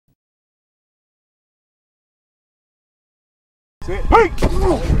Set. Hey!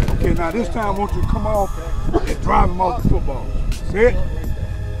 Okay, now this time I want you to come off and drive him off the football. Set.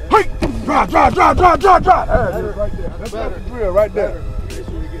 Hey! Drive! There it is right there. That's the drill right there.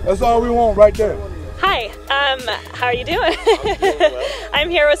 That's all we want right there. Hi, how are you doing?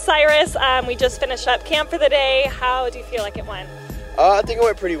 I'm here with Cyrus. We just finished up camp for the day. How do you feel like it went? I think it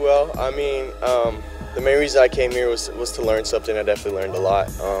went pretty well. I mean, the main reason I came here was to learn something. I definitely learned a lot.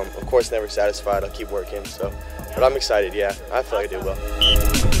 Of course, never satisfied. I'll keep working. But I'm excited. Yeah, I feel like I did well.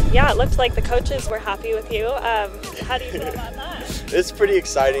 Yeah, it looked like the coaches were happy with you. How do you feel about that? It's pretty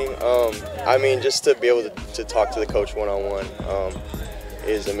exciting. I mean, just to be able to talk to the coach one-on-one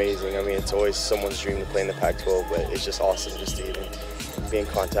is amazing. I mean, it's always someone's dream to play in the Pac-12, but it's just awesome just to even be in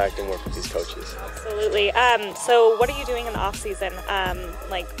contact and work with these coaches. Absolutely. So what are you doing in the off season?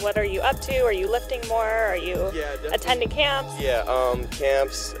 Like, what are you up to? Are you lifting more? Are you attending camps? Yeah,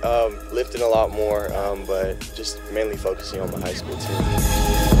 camps, lifting a lot more, but just mainly focusing on my high school team.